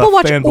a Apple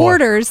Watch fanboy.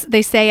 orders,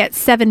 they say, at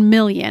 7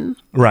 million.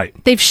 Right.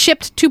 They've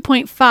shipped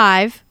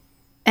 2.5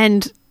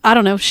 and I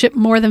don't know, ship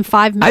more than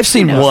 5 million. I've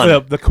seen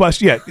one. The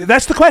question,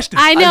 that's the question.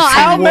 I know.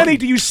 How many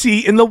do you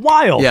see in the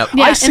wild? Yep.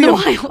 Yeah, I see in the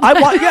wild.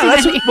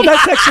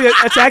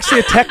 That's actually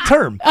a tech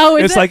term. Oh,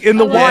 is it's it? like in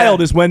the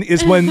wild is when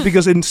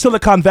because in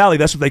Silicon Valley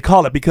that's what they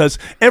call it, because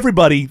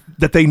everybody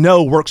that they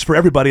know works for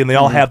everybody and they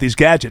all have these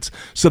gadgets.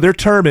 So their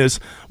term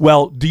is,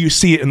 well, do you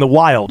see it in the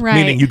wild? Right.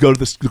 Meaning you go to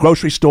the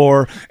grocery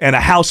store and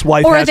a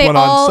housewife or has one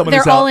on. Someone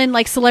they're is all out. in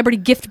like celebrity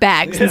gift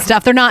bags and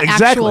stuff. They're not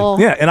Exactly. actual.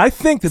 Yeah, and I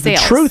think that sales.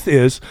 the truth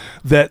is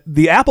that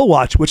the Apple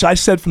Watch, which I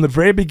said from the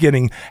very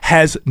beginning,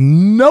 has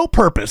no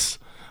purpose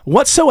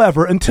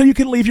whatsoever until you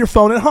can leave your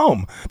phone at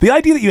home. The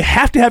idea that you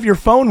have to have your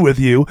phone with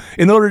you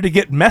in order to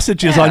get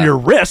messages on your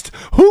wrist.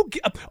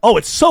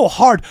 It's so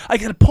hard. I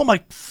got to pull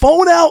my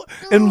phone out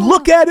and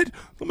look at it.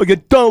 I'm going to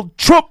get Donald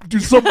Trump to do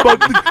something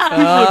about it.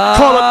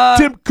 Call up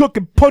Tim Cook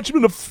and punch him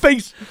in the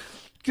face.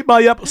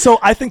 So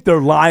I think they're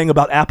lying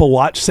about Apple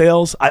Watch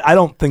sales. I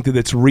don't think that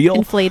it's real.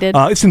 Inflated.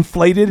 It's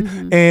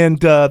inflated, and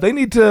they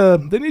need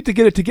to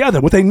get it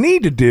together. What they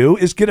need to do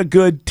is get a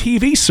good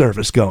TV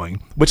service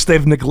going, which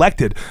they've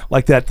neglected,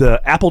 like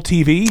the Apple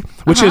TV,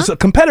 which is a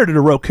competitor to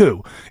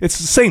Roku. It's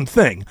the same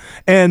thing.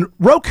 And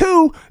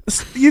Roku,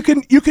 you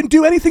can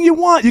do anything you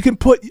want.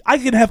 I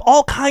can have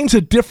all kinds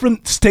of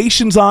different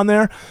stations on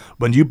there.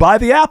 When you buy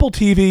the Apple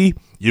TV,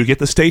 you get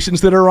the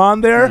stations that are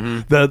on there,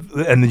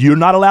 and you're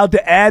not allowed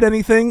to add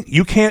anything.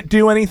 You can't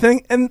do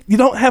anything, and you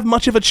don't have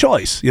much of a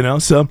choice,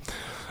 So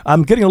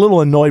I'm getting a little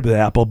annoyed with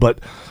Apple, but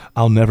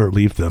I'll never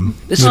leave them.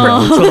 It's a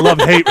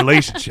love-hate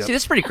relationship. See,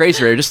 that's pretty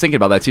crazy, Ray. Just thinking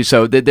about that, too.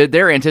 So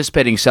they're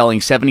anticipating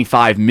selling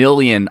 75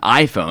 million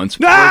iPhones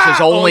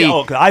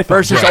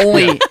versus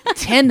only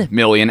 10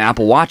 million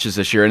Apple Watches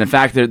this year. And in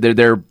fact,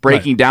 they're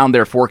breaking down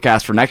their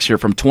forecast for next year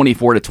from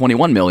 24 to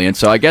 21 million.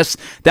 So I guess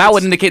that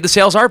would indicate the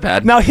sales are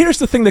bad. Now, here's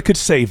the thing that could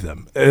save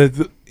them.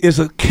 Is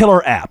a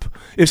killer app.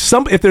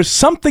 If there's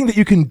something that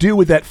you can do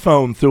with that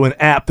phone through an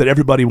app that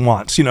everybody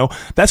wants,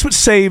 that's what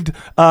saved.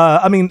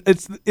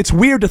 It's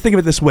weird to think of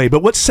it this way,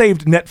 but what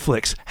saved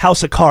Netflix,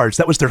 House of Cards?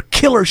 That was their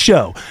killer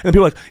show, and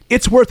people are like,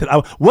 it's worth it.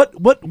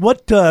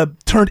 What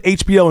turned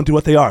HBO into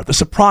what they are? The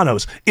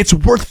Sopranos. It's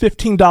worth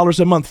 $15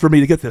 a month for me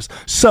to get this.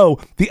 So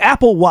the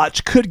Apple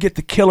Watch could get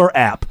the killer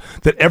app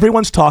that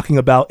everyone's talking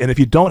about, and if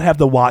you don't have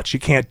the watch, you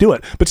can't do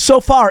it. But so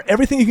far,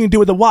 everything you can do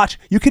with the watch,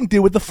 you can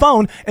do with the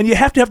phone, and you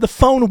have to have the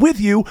phone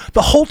with you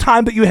the whole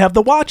time that you have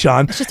the watch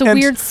on. It's just a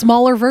weird,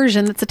 smaller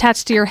version that's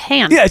attached to your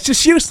hand. Yeah, it's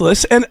just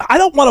useless. And I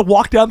don't want to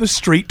walk down the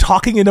street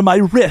talking into my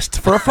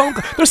wrist for a phone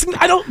call.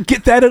 I don't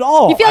get that at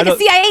all. You feel like a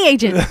CIA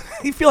agent.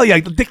 You feel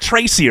like Dick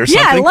Tracy or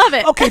something. Yeah, I love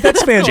it. Okay,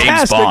 that's fantastic.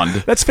 James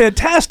Bond. That's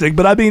fantastic.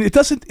 But I mean,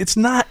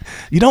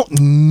 you don't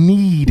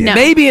need it. No.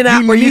 Maybe an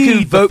app where you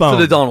can vote for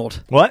the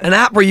Donald. What? An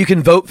app where you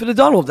can vote for the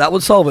Donald. That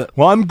would solve it.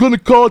 Well, I'm going to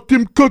call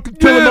Tim Cook and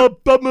tell him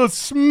I'm going to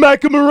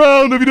smack him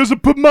around if he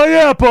doesn't put my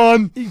app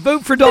on. You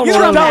vote for for Donald You know,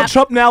 Trump. Donald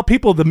Trump now,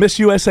 people, the Miss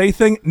USA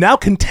thing, now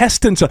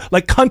contestants,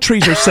 like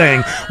countries are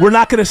saying, we're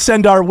not going to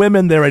send our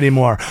women there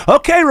anymore.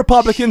 Okay,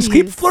 Republicans,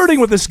 keep flirting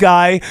with this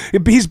guy.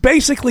 He's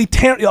basically,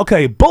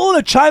 bull in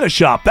a china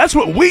shop. That's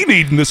what we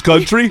need in this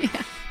country.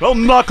 I'll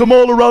knock them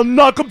all around,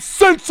 knock them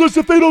senseless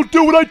if they don't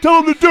do what I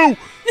tell them to do.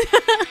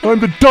 I'm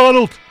the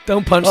Donald.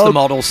 Don't punch the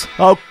models.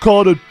 I'll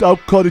call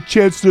the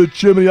Chancellor of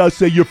Germany. I'll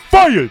say, you're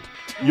fired.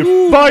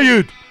 You're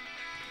fired.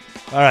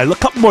 All right, a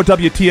couple more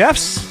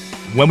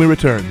WTFs when we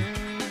return.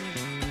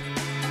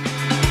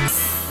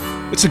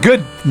 It's a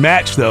good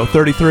match, though.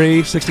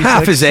 33, 66.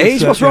 Half his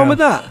age? What's wrong with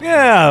that?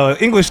 Yeah,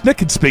 English Nick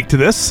can speak to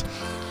this.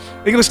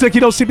 English Nick,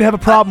 you don't seem to have a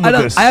problem with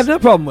this. I have no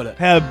problem with it.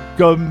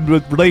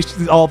 With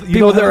relations, all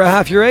people that are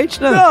half your age?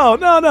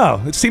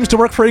 No. It seems to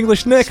work for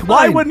English Nick.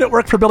 Why wouldn't it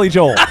work for Billy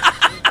Joel?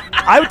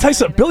 I would tell you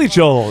something. Billy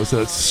Joel is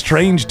a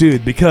strange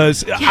dude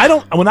because back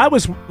when I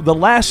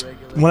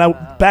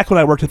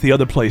worked at the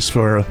other place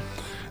for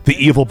the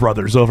Evil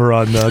Brothers over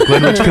on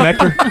Glenridge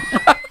Connector.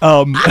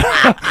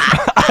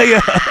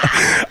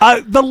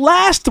 The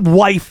last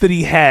wife that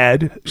he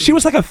had, she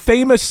was like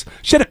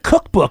she had a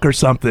cookbook or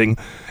something,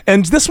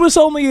 and this was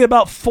only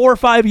about 4 or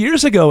 5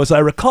 years ago, as I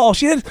recall.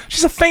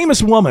 She's a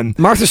famous woman.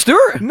 Martha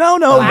Stewart? No.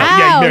 Wow,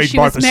 Yeah, he married she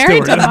Martha was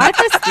married Stewart. to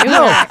Martha Stewart.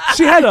 No,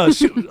 she had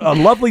a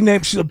lovely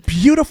name. She's a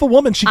beautiful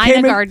woman. She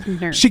came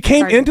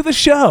into the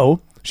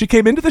show. She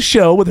came into the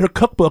show with her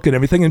cookbook and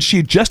everything, and she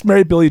had just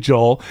married Billy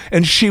Joel,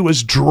 and she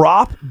was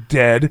drop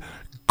dead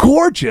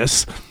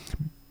gorgeous,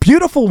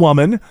 beautiful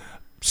woman,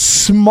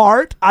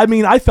 smart. I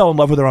mean, I fell in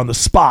love with her on the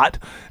spot,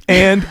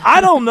 and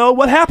I don't know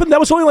what happened. That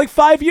was only like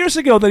 5 years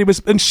ago that he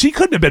was, and she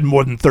couldn't have been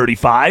more than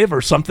 35 or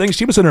something.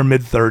 She was in her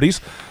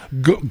mid-30s,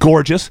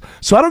 gorgeous.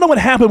 So I don't know what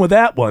happened with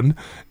that one,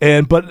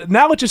 but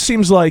now it just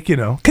seems like,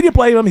 can you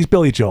blame him? He's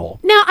Billy Joel.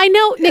 Now, I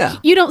know, Nick,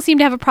 you don't seem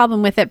to have a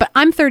problem with it, but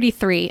I'm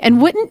 33,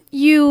 and wouldn't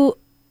you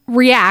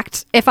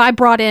react if I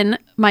brought in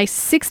my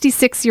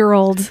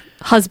 66-year-old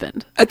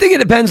husband? I think it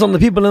depends on the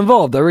people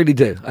involved. I really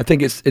do. I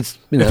think it's If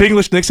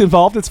English Nick's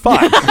involved, it's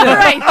fine.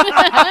 Right.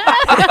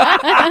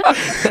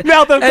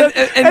 Now,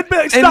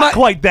 it's not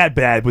quite that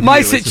bad with my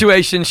you,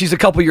 situation. She's a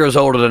couple years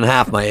older than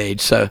half my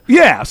age, so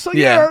you're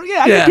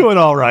doing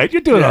all right.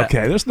 You're doing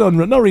okay. There's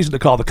no reason to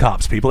call the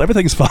cops, people.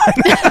 Everything's fine.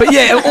 But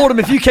yeah, Autumn,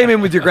 if you came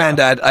in with your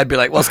granddad, I'd be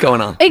like, "What's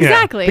going on?"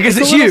 Exactly, because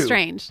it's it's a little you.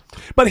 strange.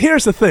 But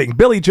here's the thing: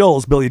 Billy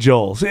Joel's Billy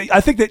Joel's.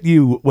 I think that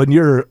when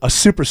you're a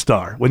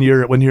superstar, when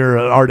you're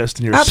an artist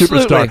and you're a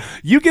superstar,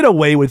 you get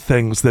away with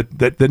things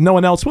that no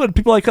one else would.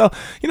 People are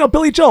like,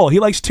 Billy Joel, he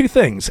likes two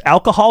things: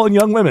 alcohol and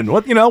young women.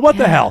 What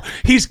the hell?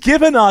 He's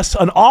given us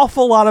an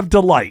awful lot of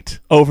delight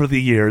over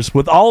the years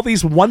with all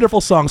these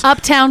wonderful songs.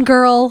 Uptown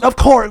Girl. Of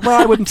course. Well,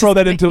 I wouldn't throw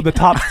that into the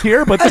top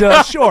tier, but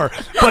sure.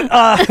 But,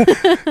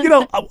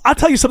 I'll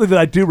tell you something that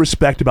I do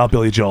respect about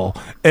Billy Joel.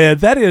 And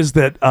that is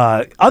that,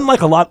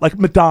 unlike like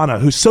Madonna,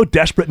 who's so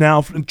desperate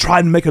now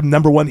trying to make a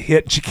number one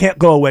hit, and she can't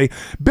go away,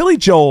 Billy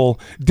Joel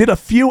did a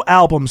few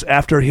albums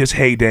after his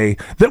heyday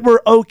that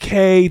were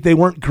okay. They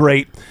weren't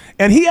great.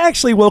 And he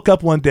actually woke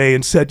up one day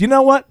and said, you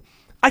know what?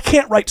 I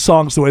can't write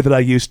songs the way that I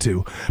used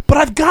to, but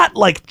I've got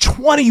like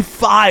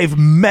 25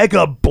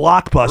 mega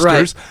blockbusters.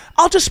 Right.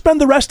 I'll just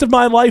spend the rest of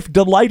my life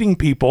delighting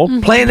people,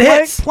 playing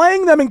hits,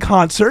 playing them in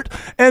concert,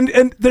 and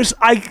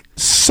I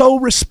so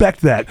respect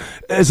that,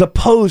 as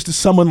opposed to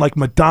someone like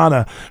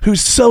Madonna,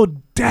 who's so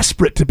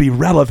desperate to be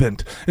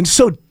relevant and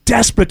so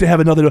desperate to have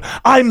another.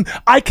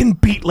 I can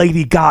beat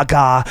Lady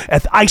Gaga.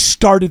 I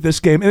started this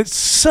game, and it's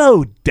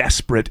so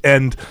desperate,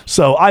 and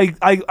so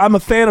I'm a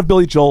fan of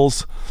Billy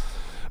Joel's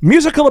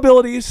musical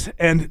abilities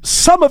and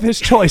some of his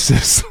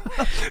choices.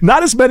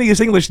 Not as many as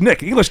English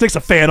Nick. English Nick's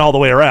a fan all the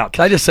way around.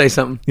 Can I just say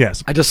something?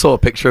 Yes. I just saw a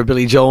picture of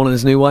Billy Joel and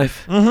his new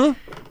wife. Mm-hmm.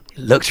 It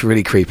looks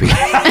really creepy.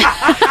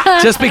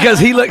 Just because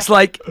he looks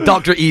like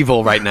Dr.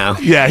 Evil right now.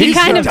 Yeah, he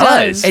kind of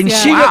does. And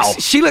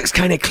she looks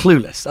kind of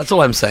clueless. That's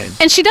all I'm saying.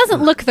 And she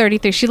doesn't look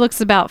 33. She looks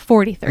about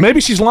 43.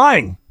 Maybe she's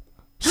lying.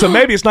 So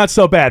maybe it's not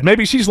so bad.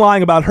 Maybe she's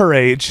lying about her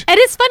age. It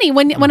is funny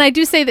when I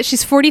do say that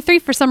she's 43,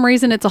 for some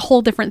reason it's a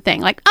whole different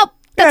thing. Like,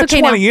 that's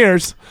okay 20 now.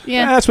 Years.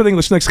 Yeah. That's what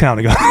English Nick's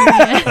counting on.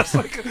 It's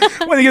like,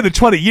 when you get the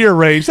 20-year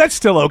range, that's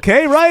still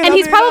okay, right? And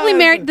he's probably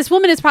married. This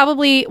woman is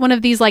probably one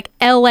of these like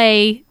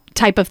LA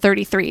type of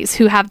 33s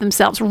who have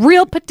themselves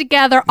real put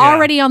together,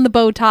 already on the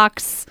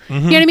Botox. Mm-hmm. You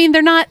know what I mean?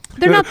 They're not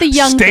the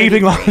young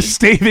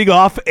staving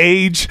off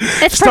age.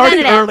 It's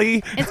starting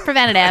early. It's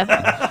preventative.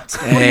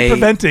 What are you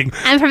preventing?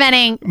 I'm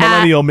preventing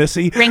millennial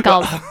Missy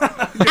wrinkles.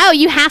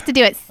 You have to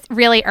do it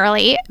really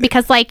early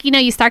because,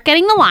 you start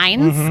getting the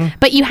lines,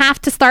 but you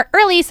have to start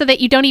early so that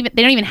they don't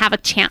even have a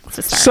chance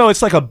to start. So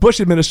it's like a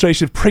Bush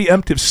administration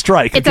preemptive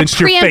strike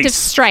against your face. It's a preemptive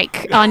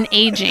strike on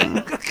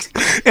aging.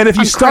 And if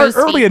you start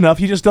early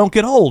enough, you just don't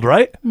get old,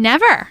 right?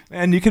 Never.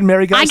 And you can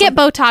marry guys. I get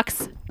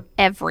Botox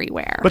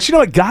everywhere. But you know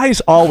what?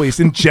 Guys always,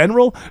 in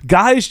general,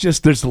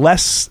 there's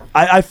less.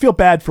 I feel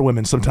bad for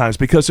women sometimes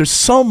because there's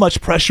so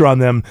much pressure on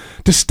them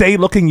to stay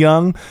looking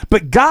young.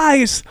 But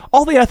guys,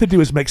 all they have to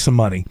do is make some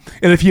money.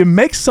 And if you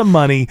make some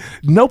money,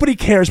 nobody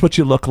cares what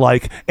you look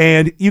like.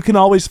 And you can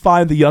always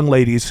find the young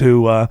ladies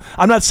who,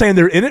 I'm not saying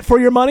they're in it for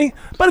your money,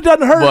 but it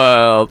doesn't hurt.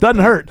 Well,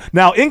 doesn't hurt.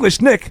 Now,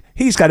 English Nick,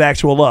 he's got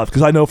actual love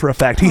because I know for a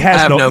fact he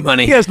has no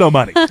money. He has no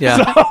money. Yeah.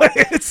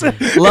 So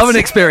it's love and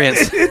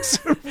experience. It's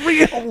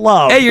real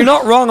love. Hey, you're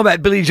not wrong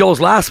about Billy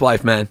Joel's last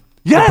wife, man.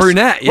 Yes. The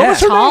brunette, yeah. What was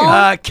her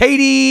name?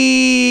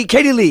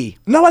 Katie Lee.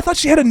 No, I thought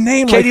she had a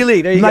name Katie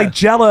Lee, there you go.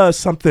 Nigella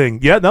something.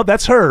 Yeah, no,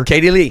 that's her.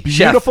 Katie Lee.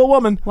 Beautiful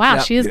woman. Wow,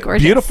 she is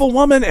gorgeous. Beautiful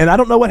woman, and I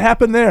don't know what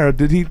happened there.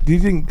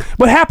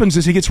 What happens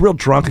is he gets real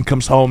drunk and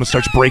comes home and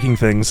starts breaking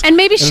things. And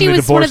maybe she they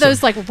was one of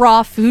divorce those like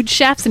raw food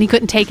chefs and he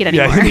couldn't take it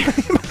anymore. Yeah,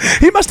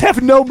 he must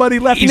have no money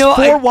left. He's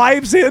 4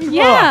 wives in.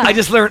 Yeah. I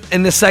just learned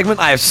in this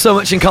segment I have so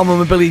much in common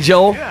with Billy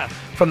Joel. Yeah.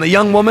 From the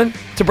young woman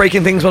to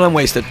breaking things when I'm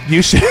wasted.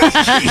 You should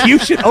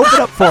open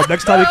up for him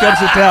next time he comes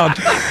to town.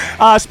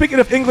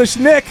 Speaking of English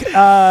Nick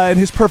and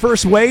his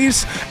perverse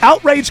ways,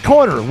 Outrage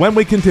Corner when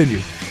we continue.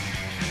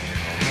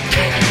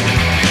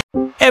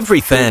 Every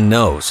fan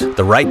knows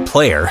the right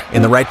player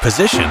in the right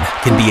position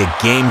can be a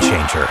game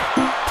changer.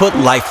 Put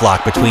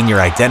LifeLock between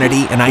your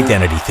identity and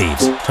identity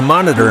thieves to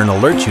monitor and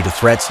alert you to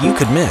threats you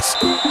could miss.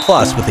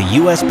 Plus, with a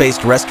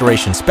U.S.-based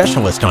restoration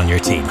specialist on your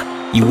team,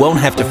 you won't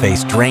have to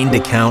face drained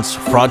accounts,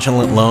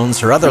 fraudulent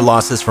loans, or other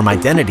losses from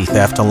identity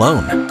theft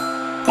alone.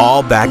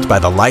 All backed by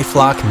the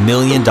LifeLock $1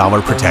 Million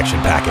Protection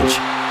Package.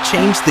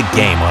 Change the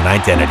game on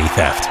identity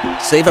theft.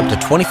 Save up to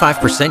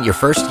 25% your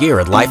first year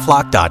at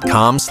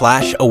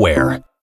LifeLock.com/aware.